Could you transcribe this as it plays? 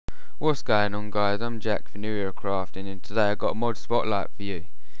What's going on, guys? I'm Jack for NewEraCrafting, and today I got a mod spotlight for you.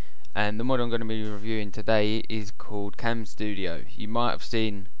 And the mod I'm going to be reviewing today is called Cam Studio. You might have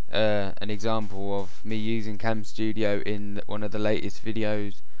seen an example of me using Cam Studio in one of the latest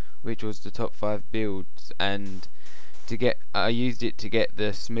videos, which was the top 5 builds. And I used it to get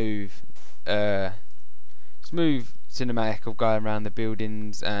the smooth cinematic of going around the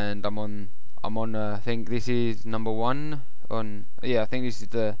buildings. And I'm on I think this is number 1 on. Yeah, I think this is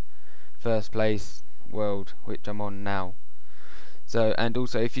the first place world which I'm on now. So, and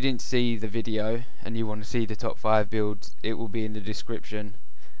also if you didn't see the video and you want to see the top 5 builds, it will be in the description,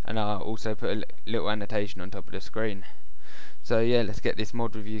 and I'll also put a little annotation on top of the screen. So yeah, let's get this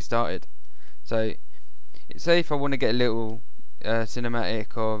mod review started. So say if I want to get a little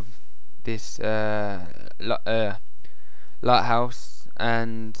cinematic of this lighthouse,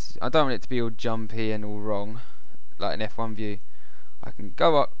 and I don't want it to be all jumpy and all wrong like an F1 view, I can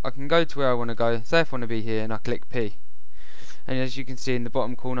go up, I can go to where I want to go. Say if I want to be here, and I click P, and as you can see in the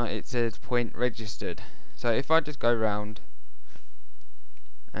bottom corner it says point registered. So if I just go round,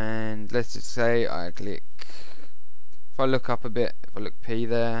 and let's just say I click, if I look up a bit, if I look P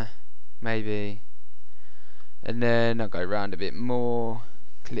there maybe, and then I go round a bit more,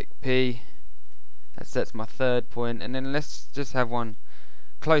 click P, that sets my 3rd point, and then let's just have one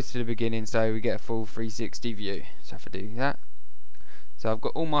close to the beginning so we get a full 360 view. So if I do that, so I've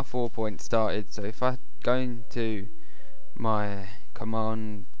got all my 4 points started. So if I go into my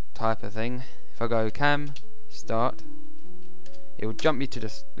command type of thing, if I go cam start, it will jump me to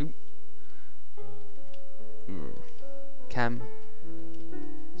the cam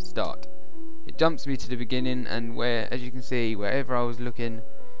start. It jumps me to the beginning, and where, as you can see, wherever I was looking,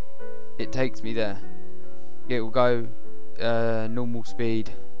 it takes me there. It will go normal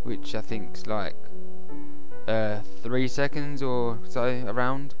speed, which I think's like 3 seconds or so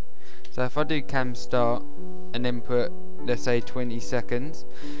around. So if I do cam start and then put, let's say, 20 seconds,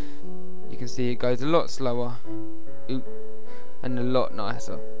 you can see it goes a lot slower and a lot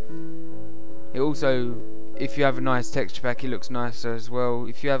nicer. It also, if you have a nice texture pack, it looks nicer as well.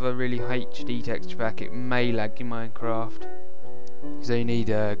 If you have a really HD texture pack, it may lag in Minecraft, so you need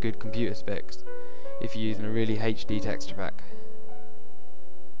good computer specs if you're using a really HD texture pack.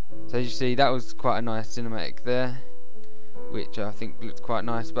 So as you see, that was quite a nice cinematic there, which I think looks quite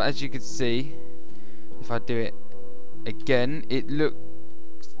nice. But as you can see, if I do it again, it looks,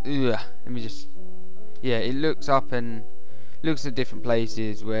 let me just, yeah, it looks up and looks at different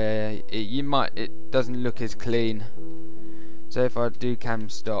places where it doesn't look as clean. So if I do cam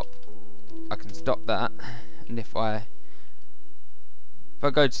stop, I can stop that, and if I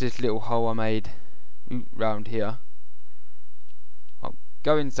go to this little hole I made round here, I'll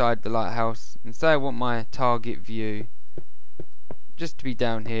go inside the lighthouse and say I want my target view just to be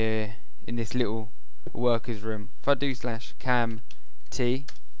down here in this little workers room. If I do /cam T,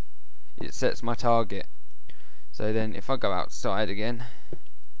 it sets my target. So then if I go outside again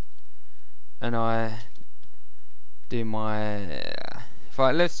and I do my,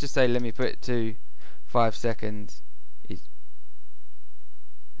 let's just say, let me put it to 5 seconds.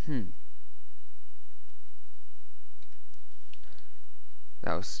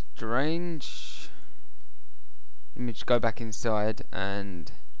 That was strange. Let me just go back inside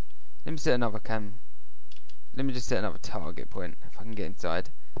and let me set another cam. Let me just set another target point if I can get inside.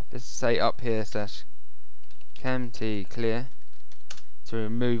 Let's say up here /cam T clear to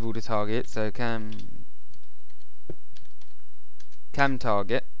remove all the targets. So cam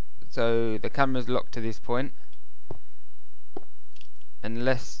target. So the camera's locked to this point, and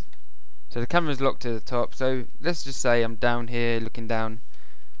so the camera's locked to the top. So let's just say I'm down here looking down.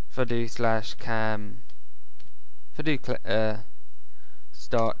 If I do /cam, if I do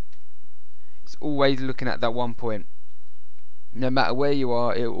start, it's always looking at that one point. No matter where you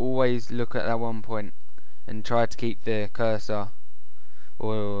are, it will always look at that one point and try to keep the cursor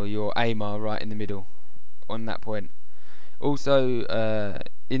or your aimer right in the middle on that point. Also,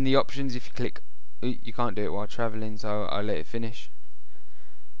 in the options, if you click, you can't do it while traveling, so I'll let it finish.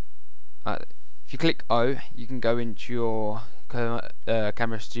 If you click O, you can go into your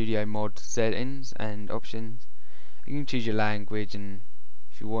Camera Studio mod settings and options. You can choose your language, and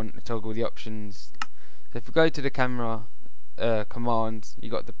if you want to toggle the options. So if you go to the camera commands, you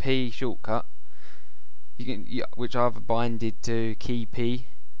got the P shortcut, which I've binded to key P.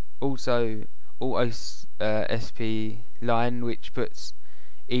 Also auto SP line, which puts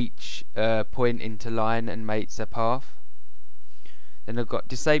each point into line and makes a path. Then I've got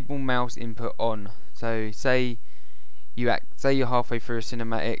disable mouse input on. So say you're halfway through a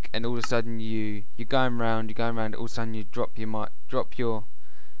cinematic and all of a sudden you're going round, all of a sudden you drop your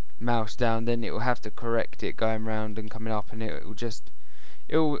mouse down, then it will have to correct it going round and coming up, and it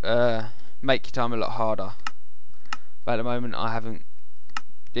will make your time a lot harder. But at the moment I haven't,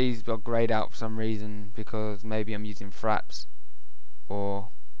 these are greyed out for some reason, because maybe I'm using fraps, or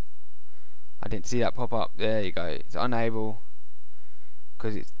I didn't see that pop up. There you go, it's unable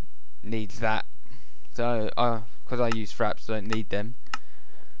because it needs that. So because I use fraps, I don't need them.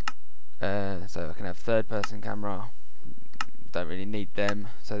 So I can have third person camera, don't really need them.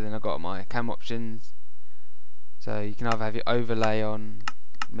 So then I've got my cam options, so you can either have your overlay on,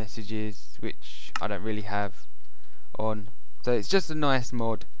 messages, which I don't really have on. So it's just a nice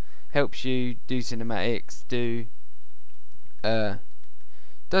mod, helps you do cinematics,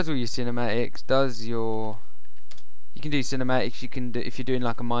 does all your cinematics, you can do cinematics, you can do, if you're doing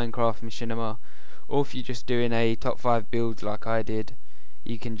like a Minecraft machinima, or if you're just doing a top 5 builds like I did,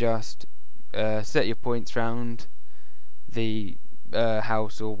 you can just set your points round the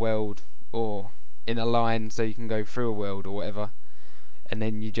house or world, or in a line, so you can go through a world or whatever, and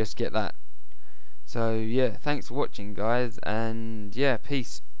then you just get that. So yeah, thanks for watching guys, and yeah,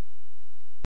 peace.